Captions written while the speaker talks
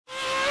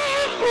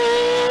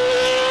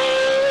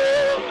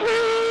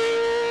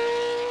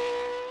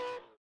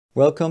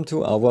Welcome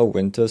to our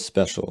winter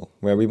special,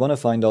 where we want to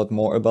find out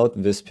more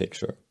about this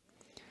picture.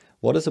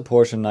 What is a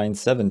Porsche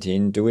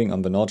 917 doing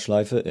on the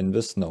Nordschleife in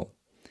the snow?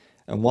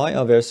 And why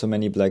are there so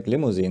many black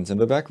limousines in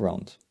the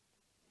background?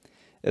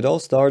 It all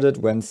started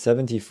when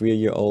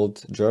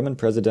 73-year-old German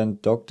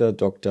President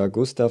Dr.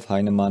 Gustav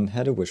Heinemann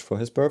had a wish for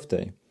his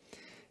birthday.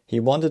 He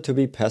wanted to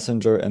be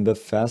passenger in the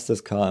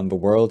fastest car in the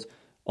world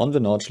on the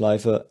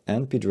Nordschleife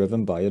and be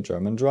driven by a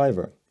German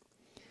driver.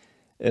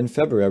 In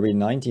February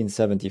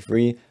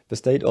 1973, the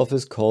state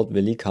office called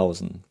Willi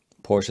Kauhsen,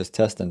 Porsche's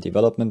test and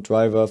development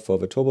driver for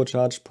the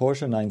turbocharged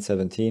Porsche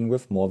 917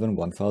 with more than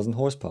 1000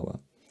 horsepower.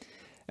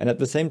 And at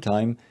the same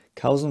time,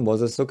 Kauhsen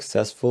was a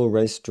successful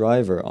race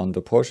driver on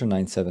the Porsche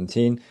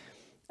 917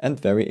 and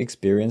very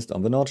experienced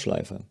on the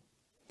Nordschleife.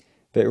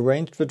 They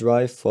arranged the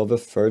drive for the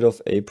 3rd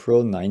of April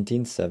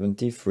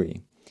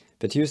 1973,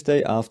 the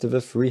Tuesday after the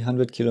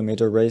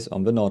 300-kilometer race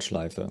on the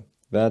Nordschleife,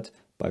 that,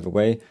 by the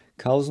way,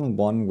 Kauhsen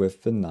won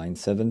with the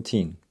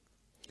 917.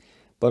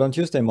 But on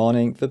Tuesday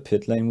morning, the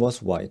pit lane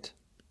was white,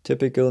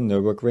 typical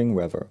Nürburgring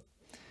weather.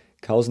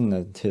 Kauhsen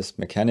and his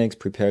mechanics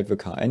prepared the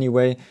car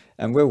anyway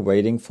and were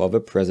waiting for the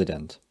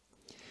president.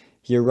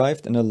 He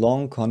arrived in a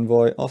long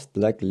convoy of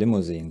black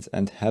limousines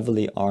and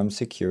heavily armed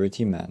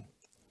security men.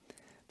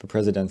 The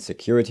president's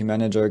security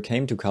manager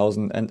came to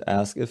Kauhsen and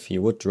asked if he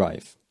would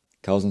drive.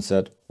 Kauhsen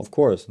said, "Of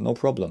course, no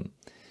problem."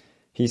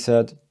 He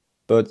said,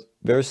 "But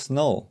there's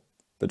snow."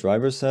 The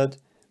driver said,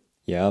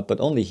 "Yeah, but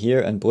only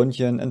here and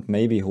Brünnchen and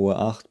maybe Hohe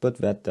Acht, but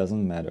that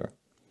doesn't matter."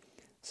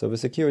 So the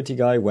security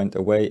guy went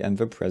away and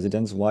the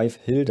president's wife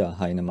Hilda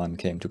Heinemann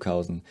came to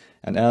Kauhsen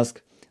and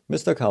asked,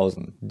 "Mr.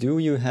 Kauhsen, do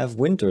you have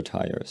winter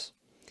tires?"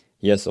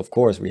 "Yes, of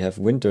course, we have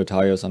winter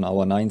tires on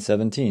our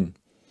 917.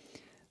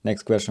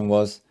 Next question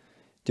was,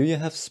 "Do you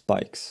have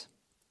spikes?"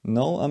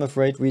 "No, I'm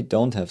afraid we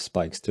don't have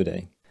spikes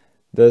today."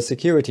 The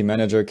security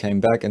manager came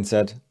back and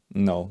said,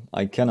 "No,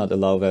 I cannot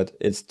allow that,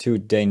 it's too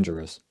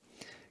dangerous."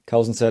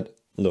 Kauhsen said,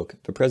 "Look,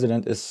 the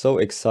president is so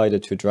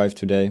excited to drive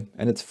today,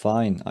 and it's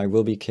fine, I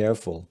will be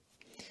careful."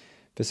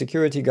 The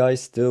security guy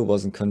still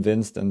wasn't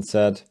convinced and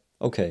said,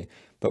 "Okay,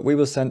 but we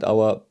will send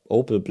our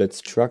Opel Blitz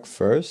truck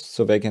first,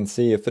 so they can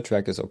see if the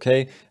track is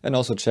okay, and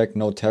also check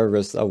no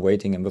terrorists are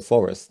waiting in the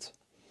forest."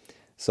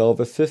 So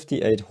the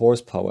 58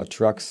 horsepower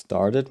truck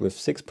started with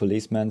 6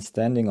 policemen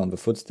standing on the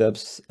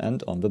footsteps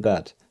and on the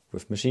bed,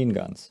 with machine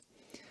guns.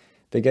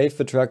 They gave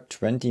the truck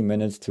 20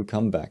 minutes to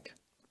come back.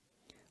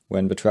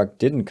 When the truck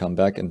didn't come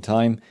back in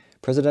time,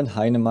 President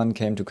Heinemann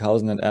came to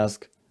Kauhsen and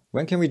asked,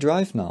 "When can we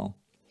drive now?"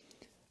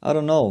 "I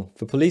don't know,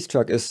 the police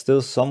truck is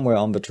still somewhere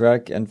on the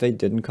track and they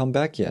didn't come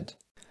back yet."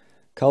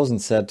 Kauhsen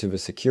said to the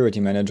security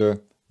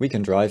manager, "We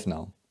can drive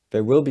now.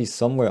 They will be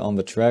somewhere on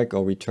the track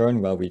or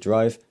return while we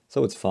drive,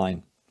 so it's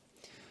fine."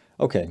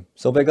 Okay,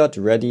 so they got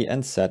ready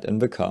and sat in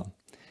the car.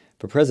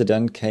 The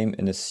president came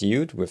in a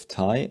suit with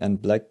tie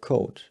and black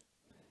coat.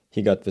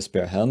 He got the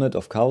spare helmet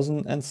of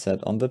Kauhsen and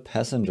sat on the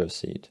passenger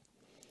seat.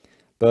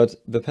 But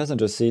the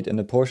passenger seat in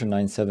the Porsche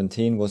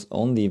 917 was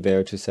only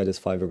there to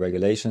satisfy the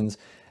regulations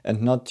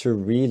and not to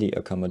really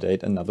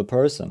accommodate another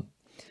person.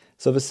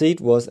 So the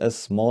seat was as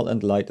small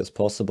and light as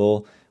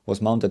possible,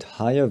 was mounted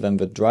higher than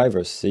the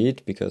driver's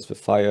seat because the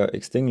fire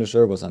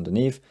extinguisher was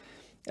underneath,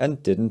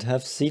 and didn't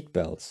have seat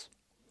belts.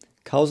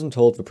 Kauhsen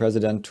told the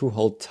president to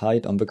hold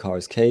tight on the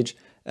car's cage,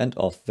 and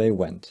off they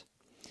went.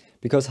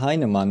 Because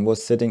Heinemann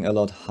was sitting a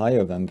lot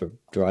higher than the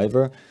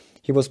driver,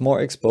 he was more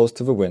exposed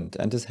to the wind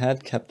and his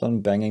head kept on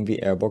banging the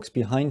airbox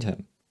behind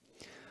him.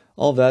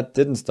 All that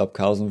didn't stop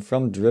Kauhsen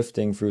from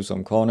drifting through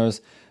some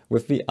corners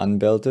with the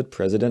unbelted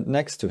president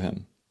next to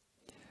him.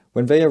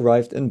 When they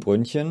arrived in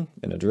Brünnchen,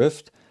 in a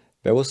drift,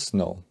 there was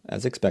snow,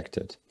 as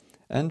expected,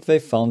 and they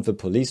found the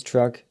police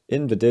truck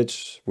in the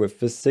ditch with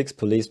the 6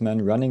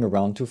 policemen running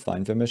around to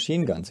find their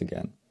machine guns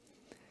again.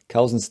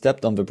 Kauhsen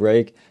stepped on the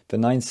brake, the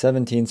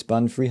 917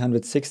 spun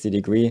 360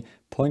 degrees,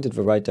 pointed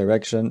the right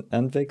direction,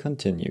 and they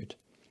continued.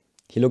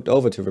 He looked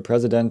over to the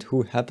president,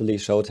 who happily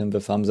showed him the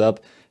thumbs up,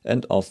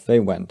 and off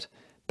they went,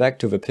 back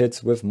to the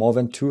pits with more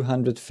than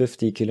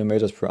 250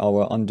 km per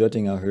hour on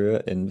Döttinger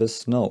Höhe in the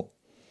snow.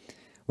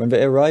 When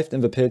they arrived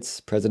in the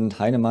pits, President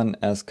Heinemann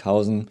asked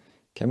Kauhsen,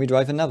 "Can we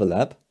drive another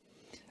lap?"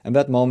 At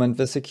that moment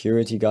the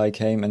security guy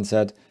came and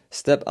said,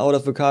 "Step out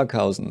of the car,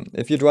 Kauhsen.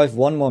 If you drive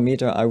 1 more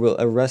meter, I will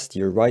arrest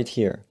you right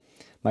here.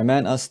 My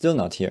men are still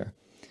not here."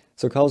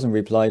 So Kauhsen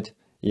replied,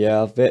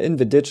 "Yeah, they're in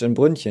the ditch in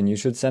Brünnchen, you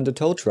should send a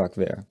tow truck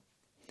there."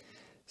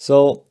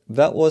 So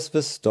that was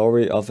the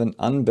story of an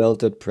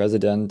unbelted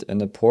president in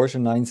a Porsche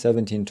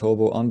 917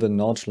 Turbo on the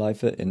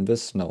Nordschleife in the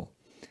snow.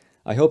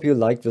 I hope you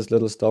liked this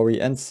little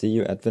story and see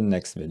you at the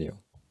next video.